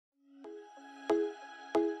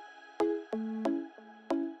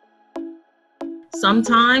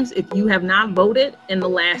Sometimes if you have not voted in the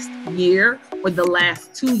last year or the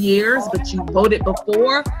last 2 years, but you voted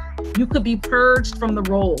before, you could be purged from the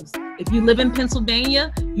rolls. If you live in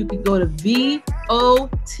Pennsylvania, you could go to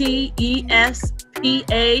votespa.com,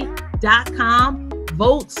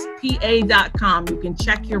 votespa.com. You can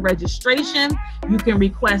check your registration. You can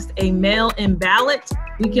request a mail-in ballot.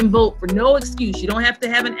 We can vote for no excuse. You don't have to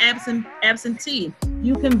have an absentee.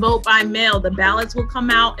 You can vote by mail. The ballots will come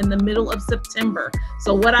out in the middle of September.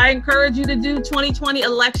 So what I encourage you to do, 2020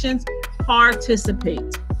 elections,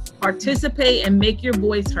 participate. Participate and make your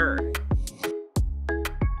voice heard.